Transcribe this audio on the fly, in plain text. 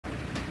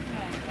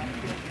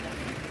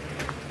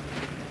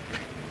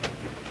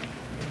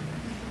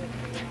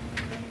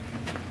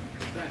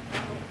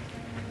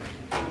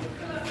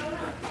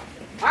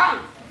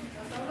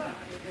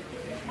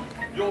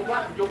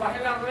yo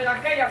bajé la rueda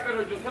aquella,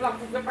 pero yo se la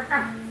puse para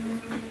acá.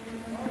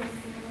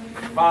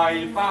 Va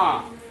y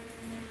va.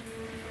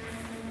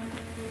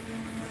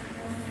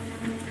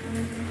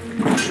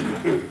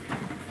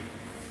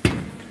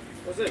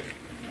 José,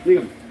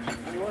 Dígame.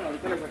 bueno,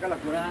 ahorita le saca la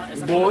cura.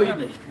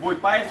 Voy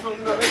para eso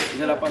una vez. Y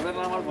se la pasa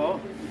nada más, por favor.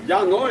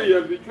 Ya no, y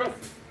el bicho es.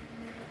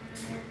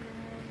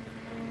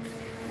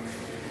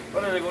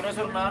 Bueno, le con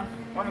eso, Hernán.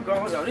 Vamos, que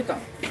vamos ahorita.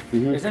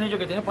 Ese anillo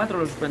que tiene para adentro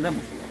lo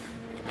suspendemos.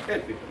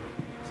 Este.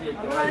 Sí, el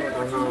trabajo.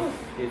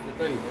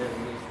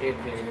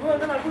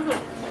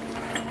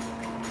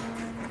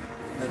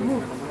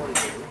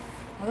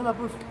 ¿Dónde la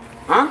puso?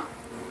 ¿Ah?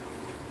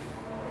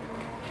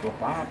 Yo,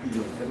 papi,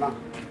 yo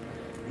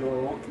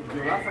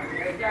la saqué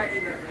de allá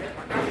y la traje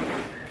para acá.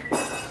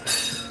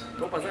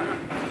 ¿Cómo pasa?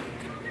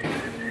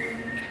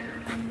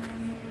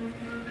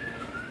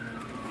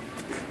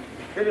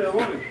 ¿Qué le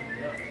devuelve?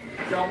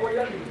 Ya voy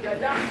a limpiar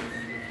allá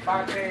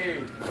para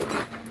que...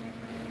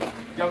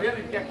 Ya voy a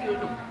limpiar aquí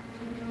yo.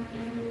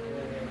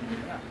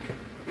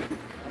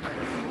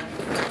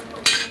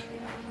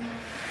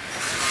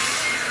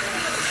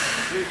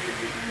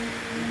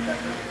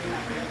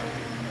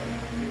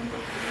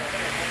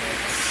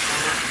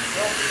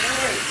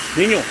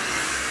 Niño.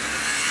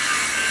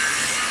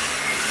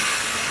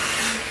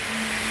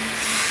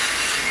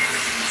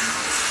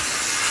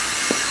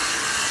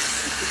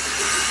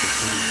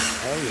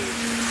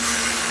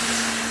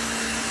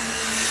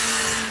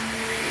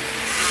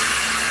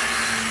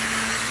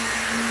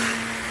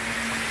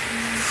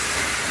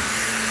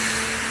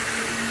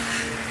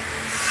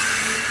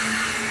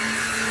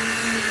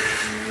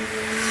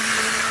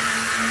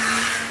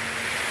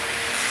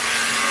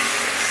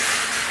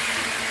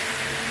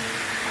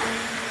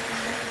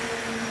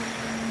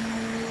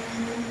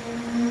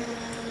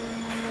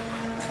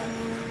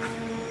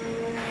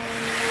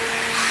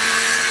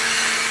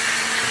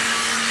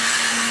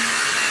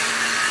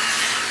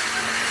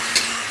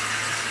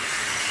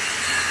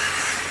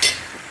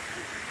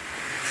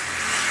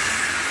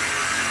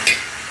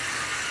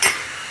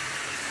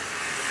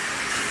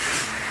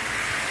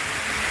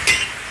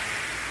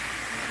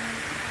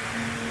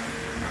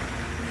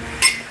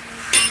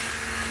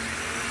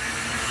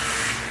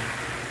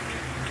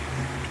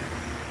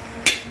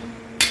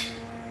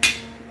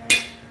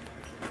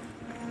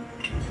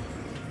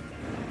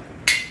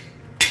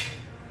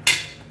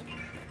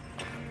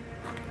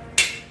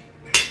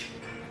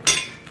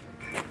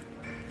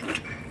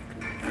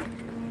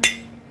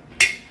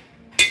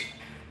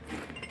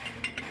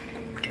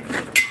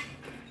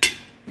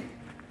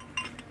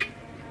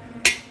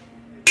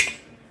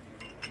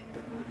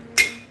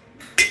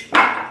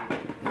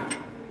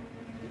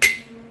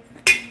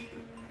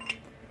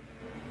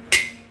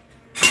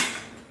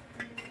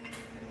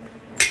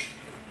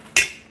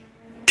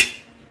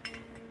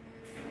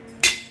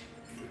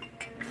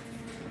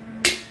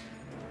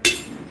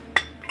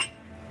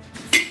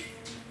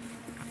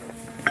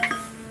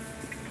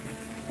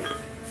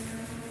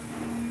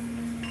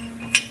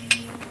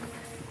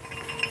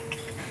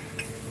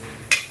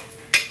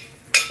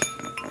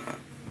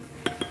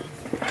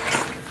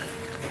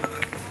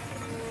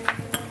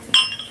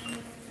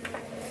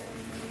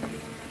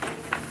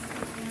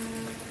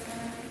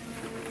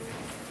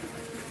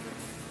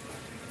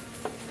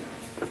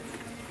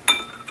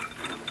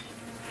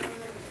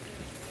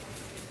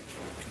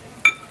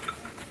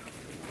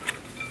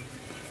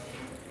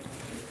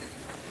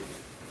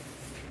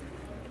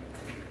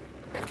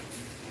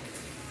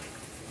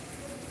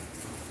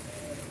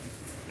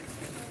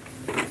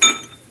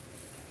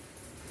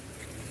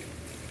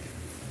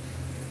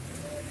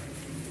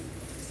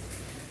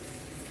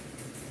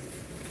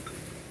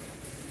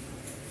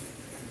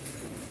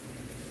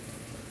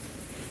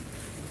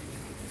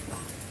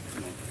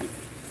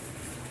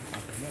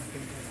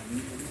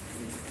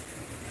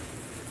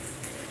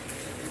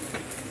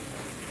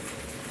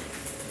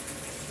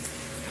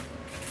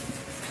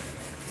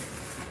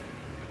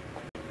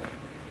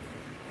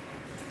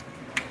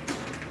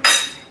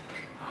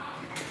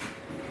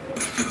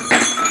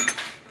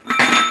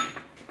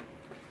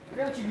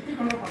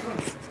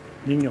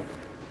 Niño.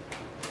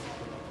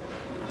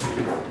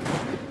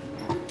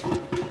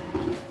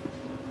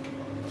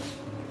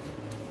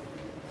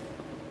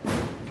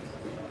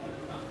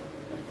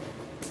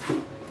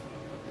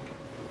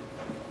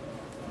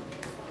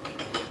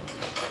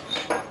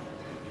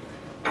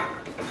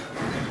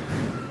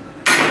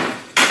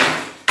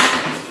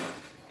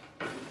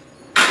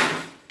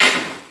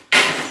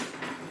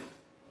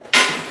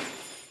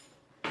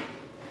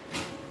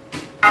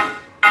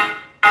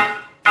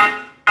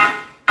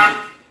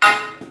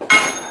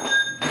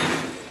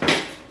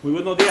 Muy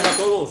buenos días a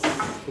todos,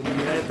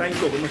 comunidad de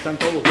Tainco, ¿cómo están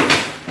todos?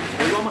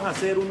 Hoy vamos a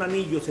hacer un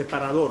anillo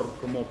separador,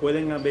 como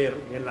pueden ver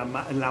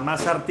en la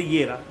Maza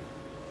Artillera,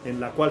 en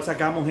la cual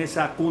sacamos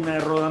esa cuna de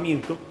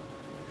rodamiento,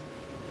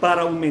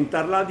 para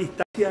aumentar la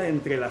distancia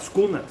entre las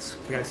cunas.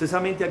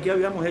 Precisamente aquí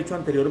habíamos hecho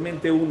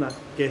anteriormente una,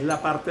 que es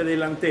la parte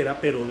delantera,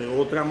 pero de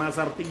otra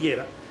Maza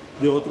Artillera,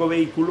 de otro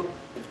vehículo,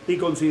 y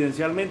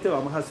coincidencialmente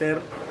vamos a hacer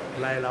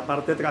la de la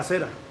parte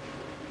trasera.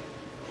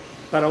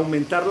 para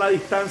aumentar la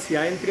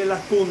distancia entre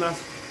las cunas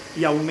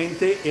y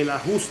aumente el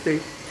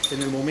ajuste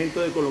en el momento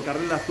de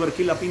colocarle la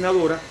tuerca y la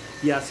pinadora,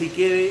 y así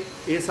quede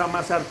esa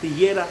masa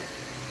artillera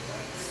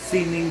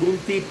sin ningún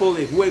tipo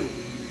de juego.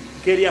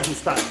 Quería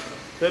ajustar.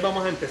 Entonces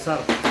vamos a empezar.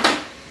 Aquí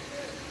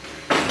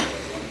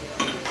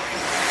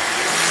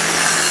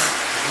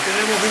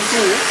tenemos un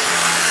tubo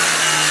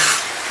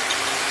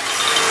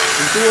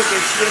que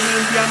tiene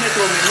un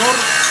diámetro menor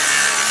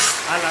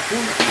a la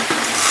cuna.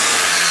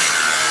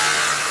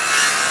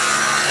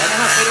 Vamos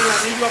a hacer el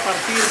anillo a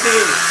partir de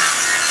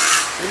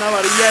una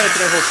varilla de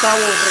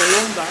 3/8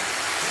 redonda,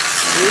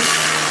 ¿sí?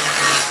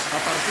 A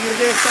partir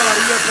de esta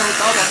varilla de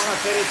 3/8 vamos a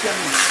hacer este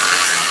anillo.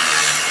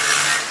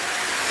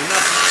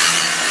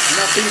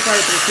 Una pinza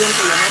de presión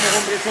que llamamos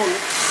hombre solo,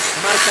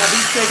 marca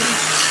Viste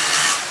Gris.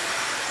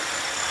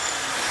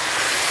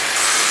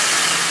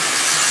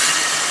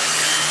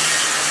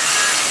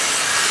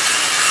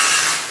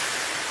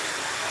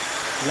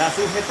 La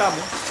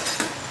sujetamos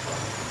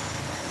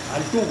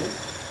al tubo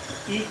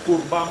y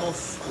curvamos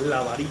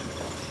la varilla.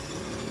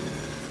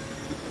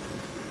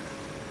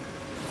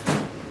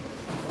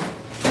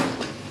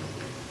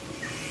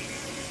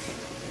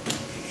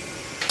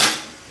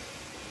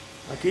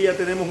 Aquí ya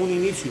tenemos un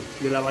inicio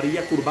de la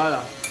varilla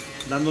curvada,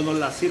 dándonos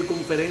la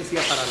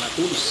circunferencia para la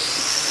cuna.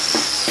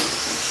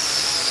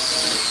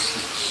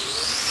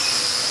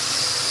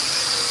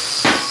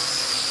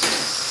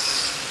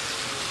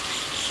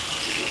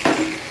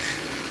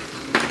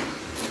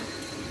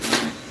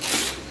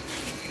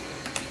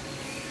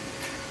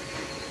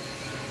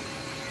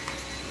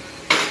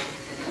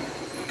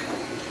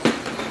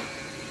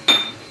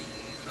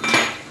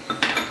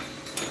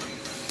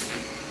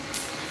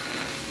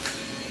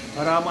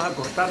 Ahora vamos a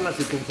cortar la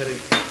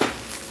circunferencia.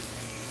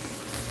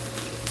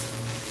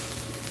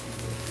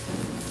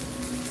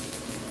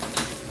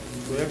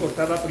 Voy a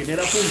cortar la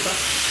primera punta.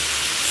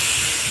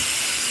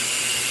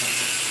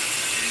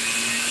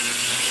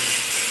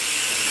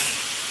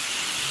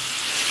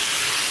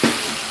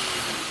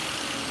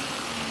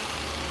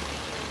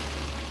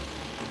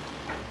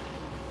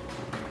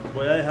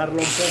 Voy a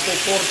dejarla un poco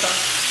corta,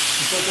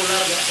 un poco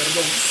larga,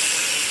 perdón.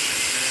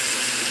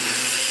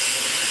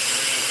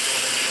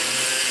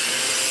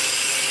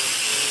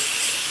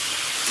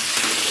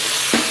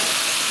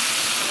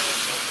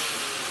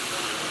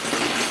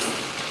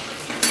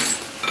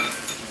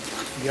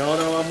 Y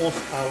ahora vamos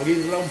a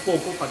abrirla un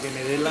poco para que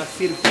me dé la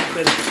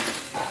circunferencia.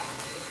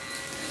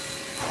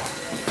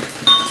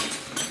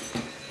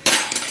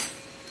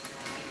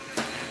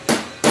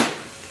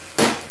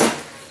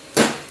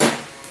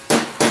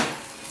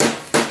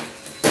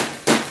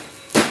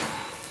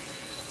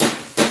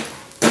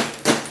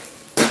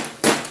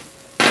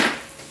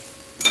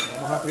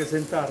 Vamos a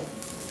presentar.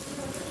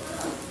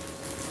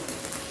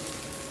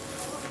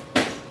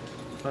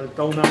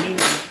 Falta una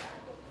mina.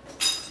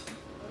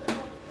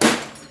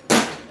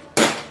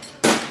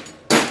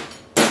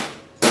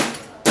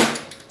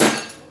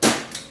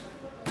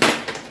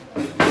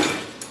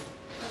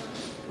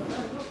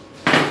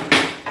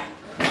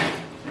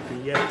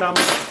 Ya estamos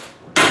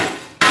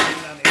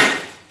en la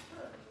mesa.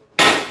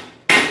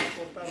 Vamos a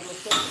cortar los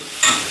toques.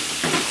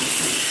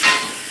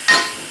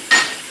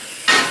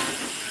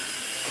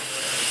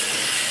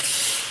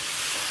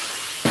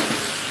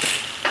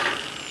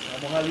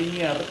 Vamos a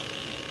alinear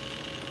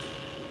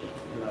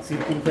la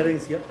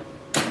circunferencia.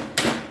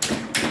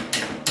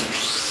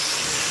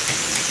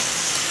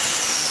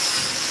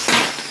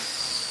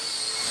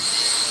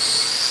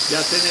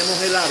 Ya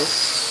tenemos el aro.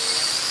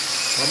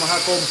 Vamos a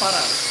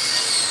comparar.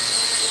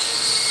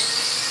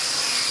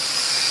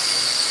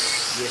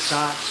 Y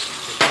está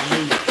muy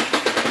bien.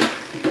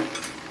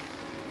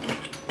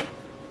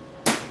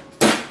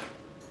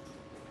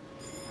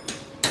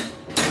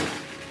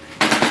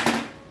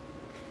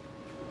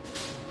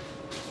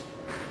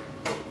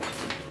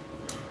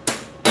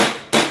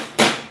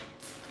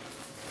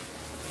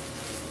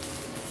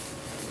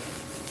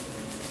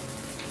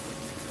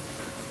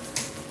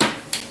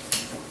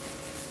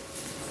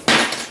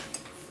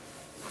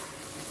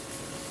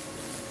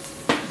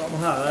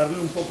 Vamos a darle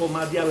un poco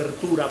más de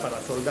abertura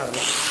para soldarlo.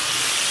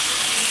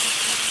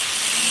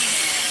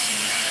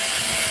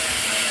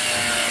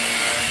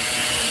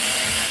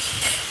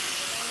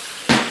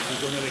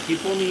 Con el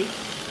equipo MI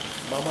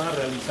vamos a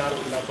realizar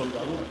la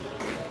soldadura.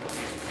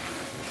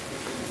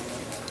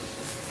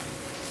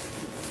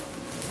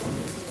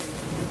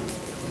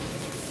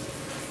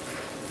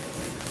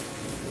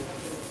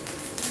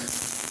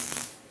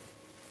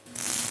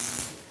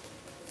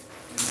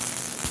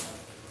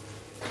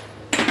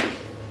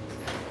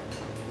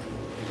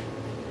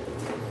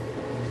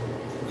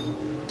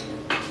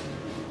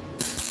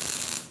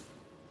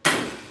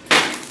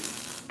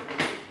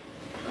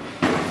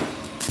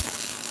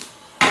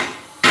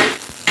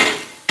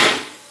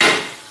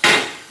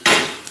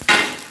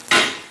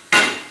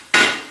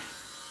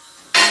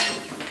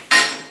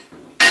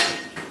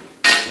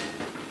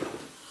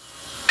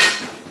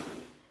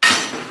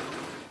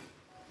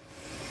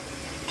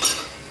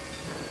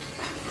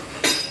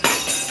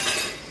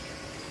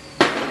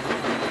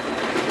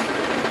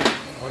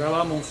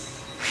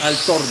 al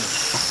torno.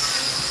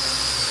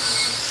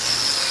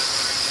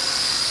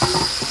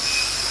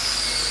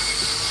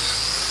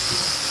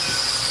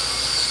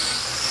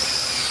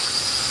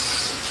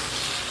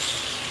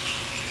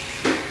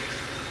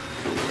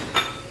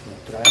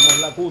 Nos traemos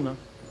la cuna,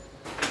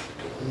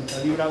 un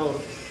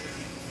calibrador.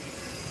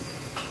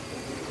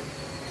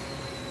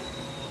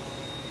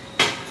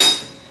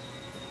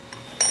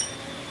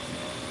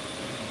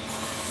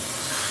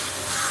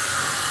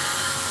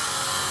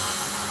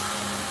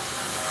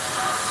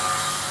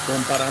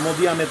 Comparamos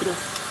diámetros,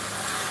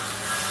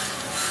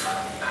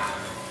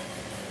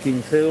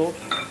 15.2,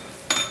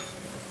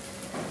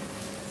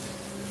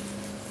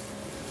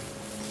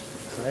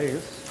 esa es.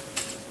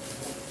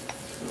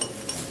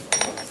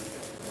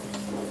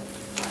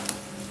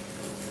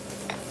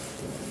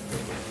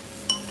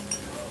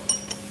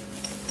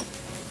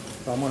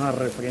 Vamos a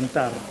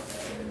refrentar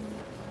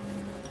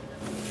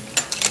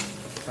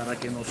para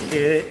que nos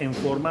quede en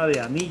forma de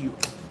anillo,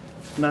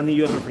 un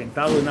anillo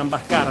refrentado en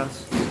ambas caras,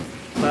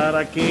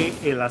 para que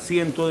el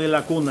asiento de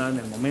la cuna, en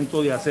el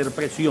momento de hacer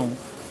presión,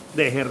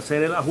 de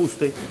ejercer el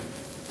ajuste,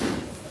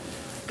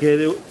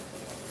 quede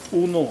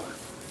uno.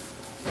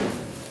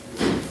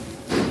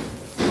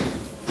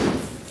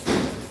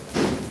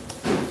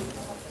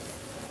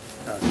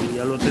 Así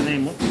ya lo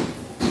tenemos.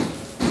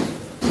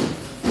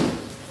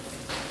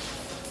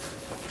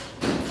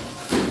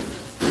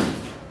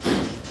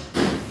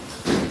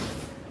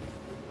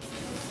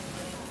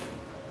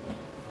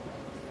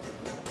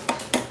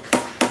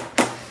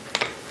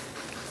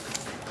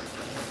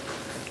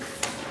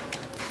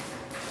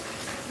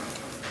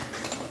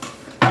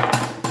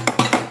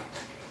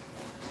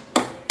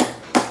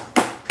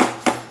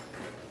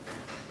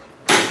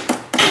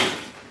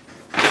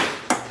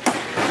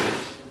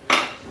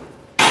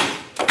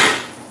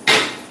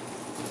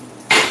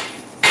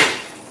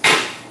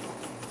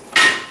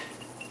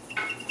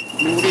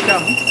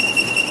 Lubricamos.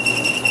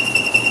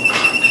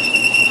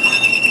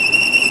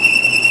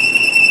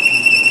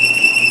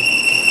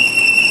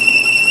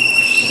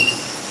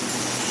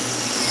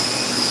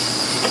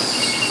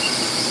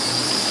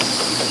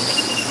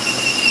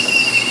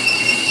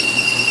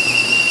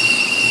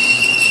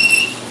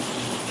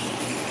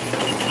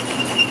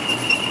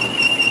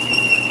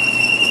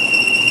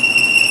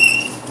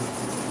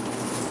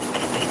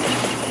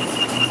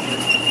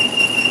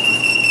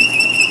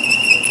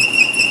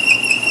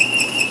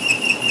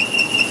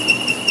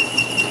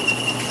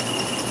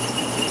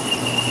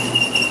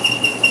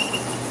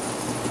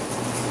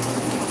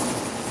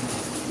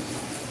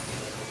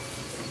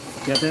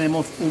 Ya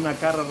tenemos una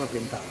cara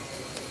refrentada.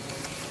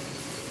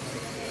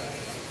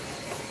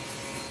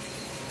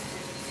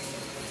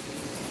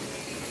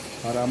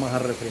 Ahora vamos a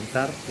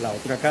refrentar la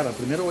otra cara.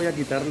 Primero voy a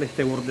quitarle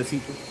este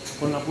bordecito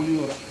con la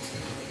pulidora.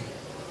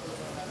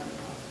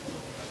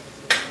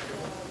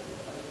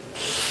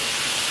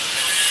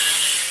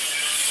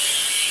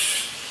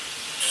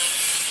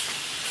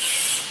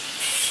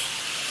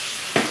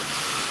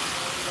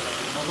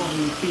 Vamos a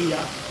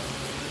limpiar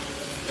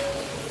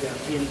que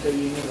asiente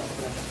bien en la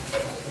otra.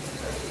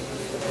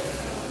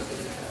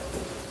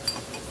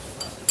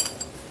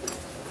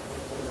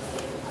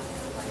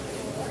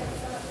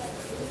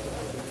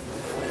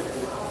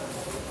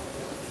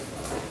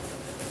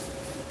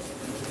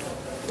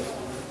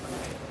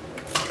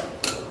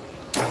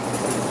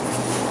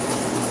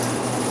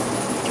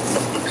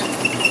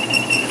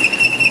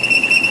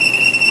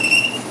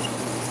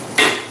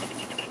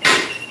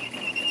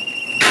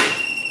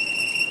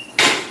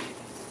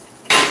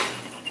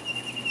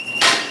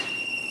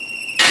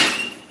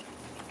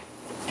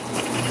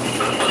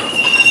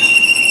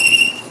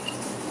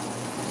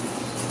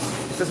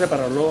 Este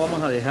separador lo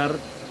vamos a dejar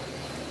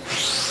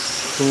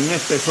con un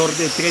espesor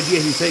de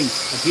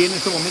 3/16. Aquí en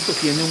este momento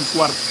tiene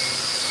 1/4.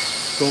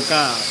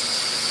 Toca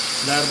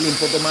darle un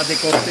poco más de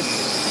corte.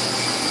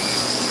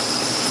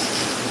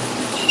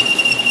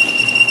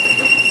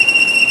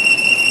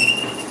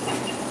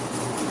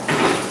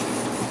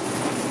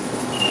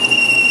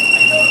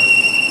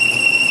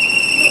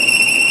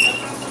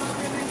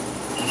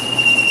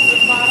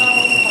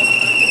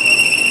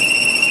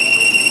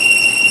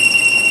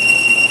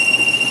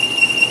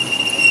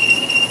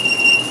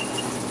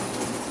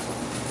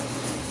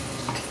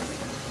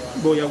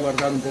 Voy a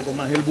guardar un poco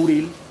más el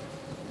buril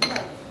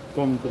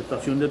con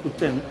incrustación de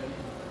tungsteno.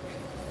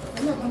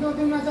 ¿No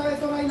tiene una llave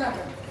toda y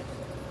larga?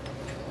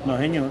 No,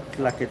 señor,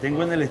 las que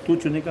tengo en el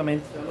estuche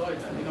únicamente.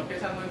 Sino que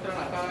esa no entra en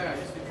la caja,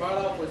 estoy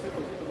parado por ese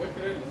cosito, voy a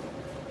creerlo.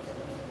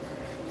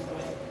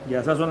 Ya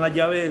esas son las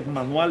llaves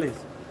manuales.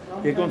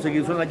 Que he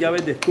conseguido son las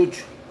llaves de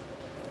estuche.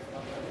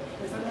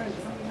 Esa llave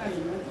está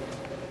ahí, ¿no?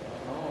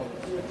 No,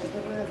 si le conté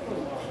el resto,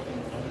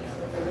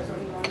 pero eso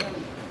no anda.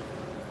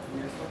 Y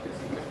esto que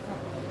sí que está.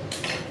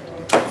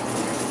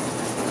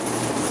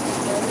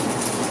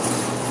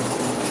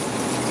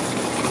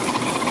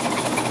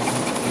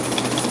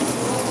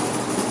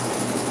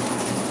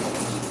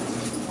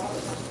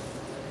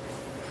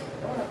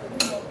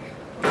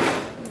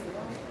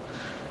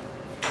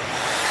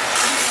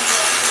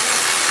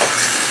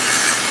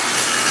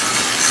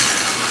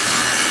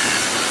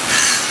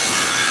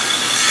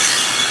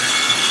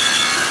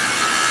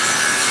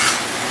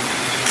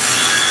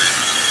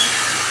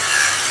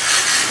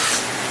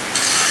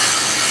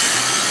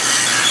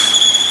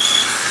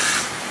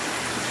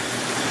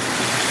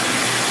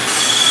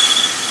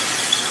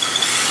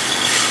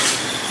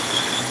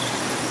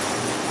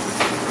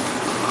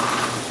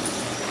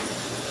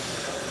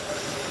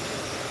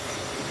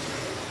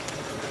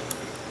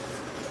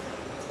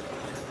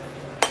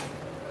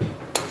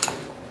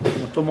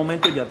 estos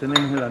momentos ya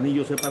tenemos el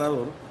anillo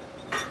separador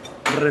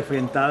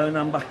refrentado en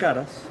ambas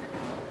caras.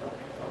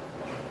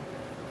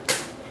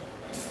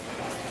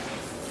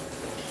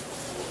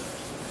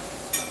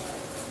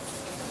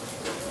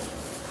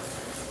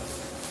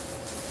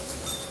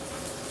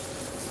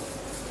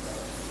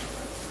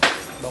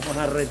 Vamos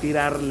a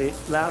retirarle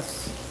las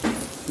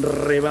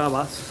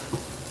rebabas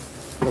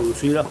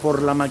producidas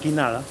por la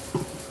maquinada.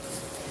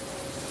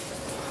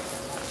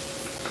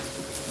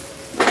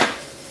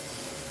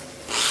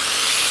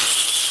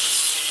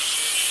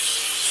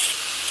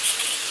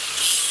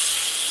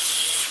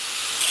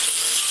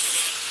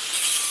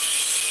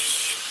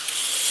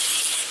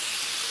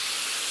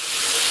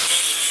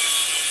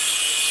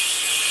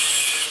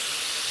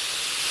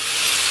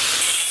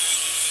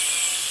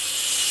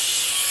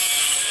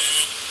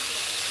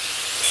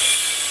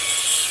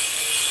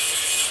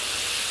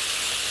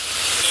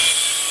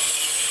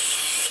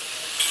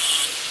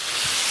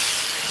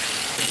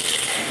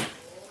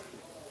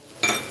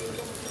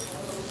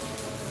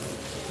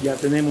 Ya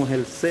tenemos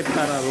el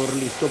separador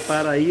listo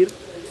para ir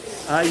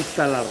a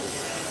instalarlo.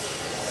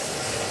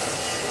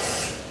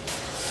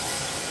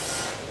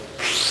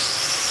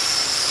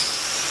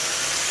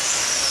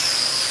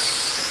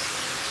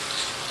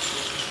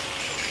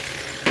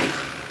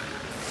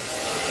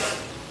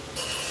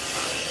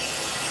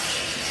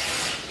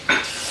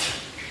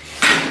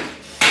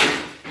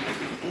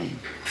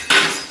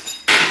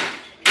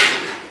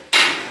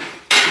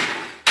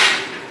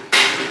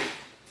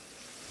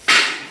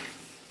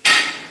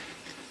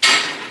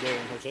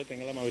 José,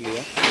 tenga la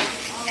amabilidad.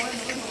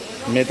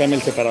 Métame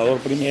el separador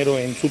primero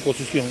en su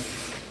posición.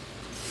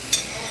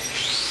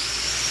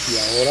 Y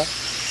ahora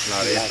la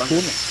arepa.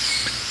 Cuna.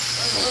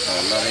 Vamos a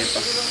ver la arepa.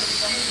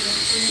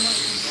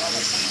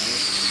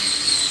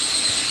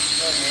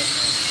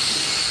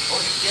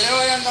 O si quiere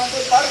vayan dando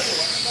el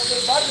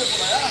barrio,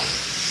 por allá.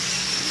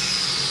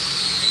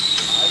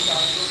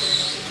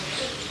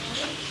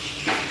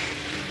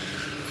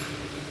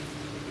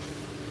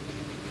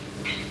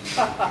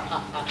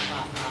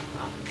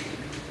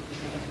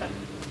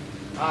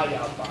 Ay,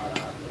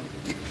 aparato.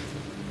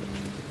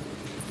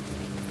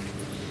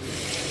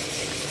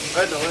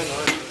 Bueno.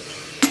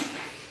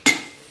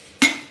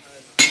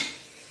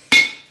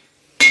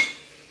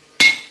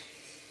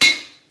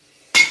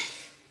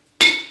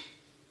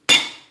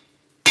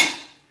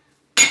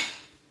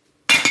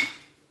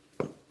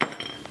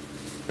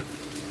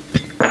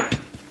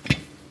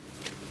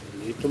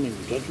 Listo, mi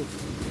muchacho.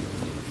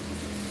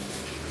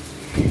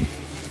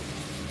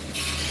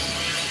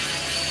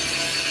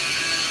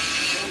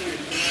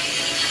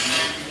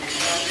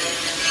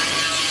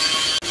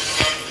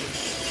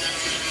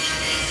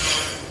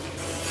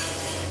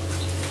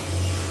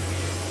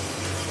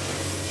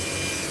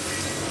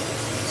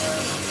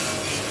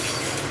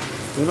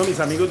 Bueno, mis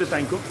amigos de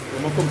Tainco,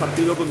 hemos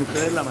compartido con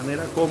ustedes la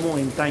manera como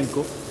en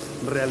Tainco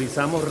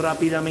realizamos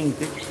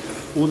rápidamente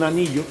un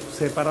anillo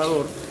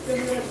separador,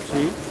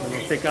 ¿sí?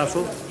 En este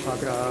caso,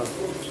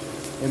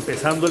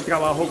 empezando el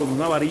trabajo con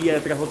una varilla de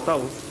 3/8,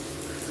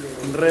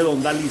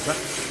 redonda, lisa.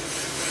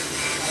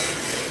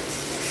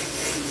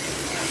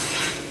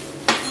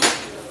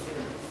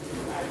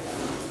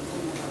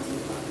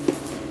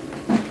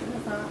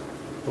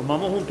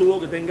 Tomamos un tubo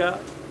que tenga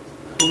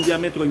un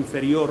diámetro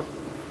inferior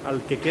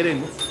al que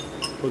queremos.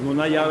 Con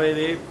una llave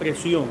de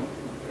presión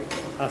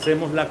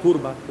hacemos la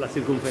curva, la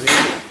circunferencia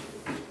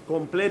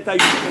completa y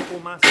un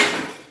poco más,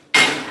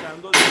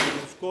 buscando que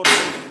los cortes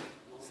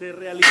se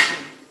realicen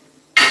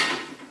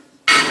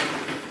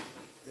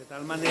de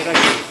tal manera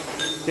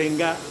que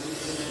tenga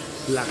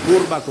la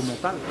curva como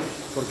tal,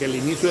 porque el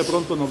inicio de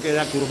pronto no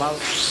queda curvado,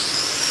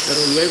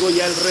 pero luego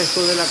ya el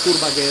resto de la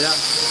curva queda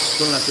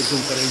con la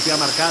circunferencia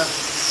marcada.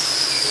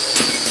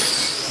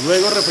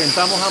 Luego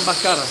refrentamos ambas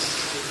caras.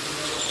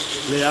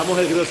 Le damos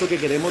el grueso que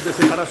queremos de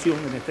separación,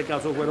 en este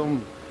caso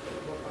fueron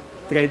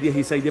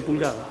 3/16 de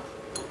pulgada.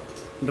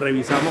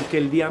 Revisamos que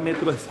el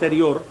diámetro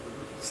exterior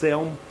sea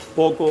un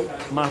poco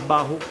más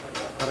bajo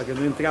para que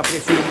no entre a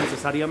presión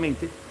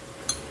necesariamente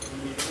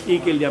y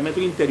que el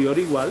diámetro interior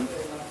igual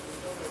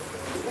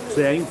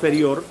sea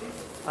inferior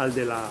al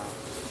de la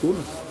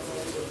Cuna.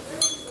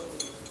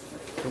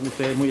 Son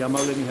ustedes muy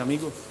amables, mis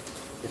amigos.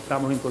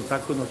 Estamos en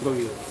contacto en otro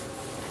video.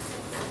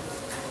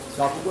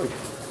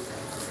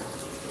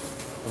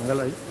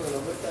 Póngala ahí.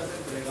 Pero no está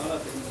entregado a la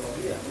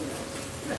tecnología.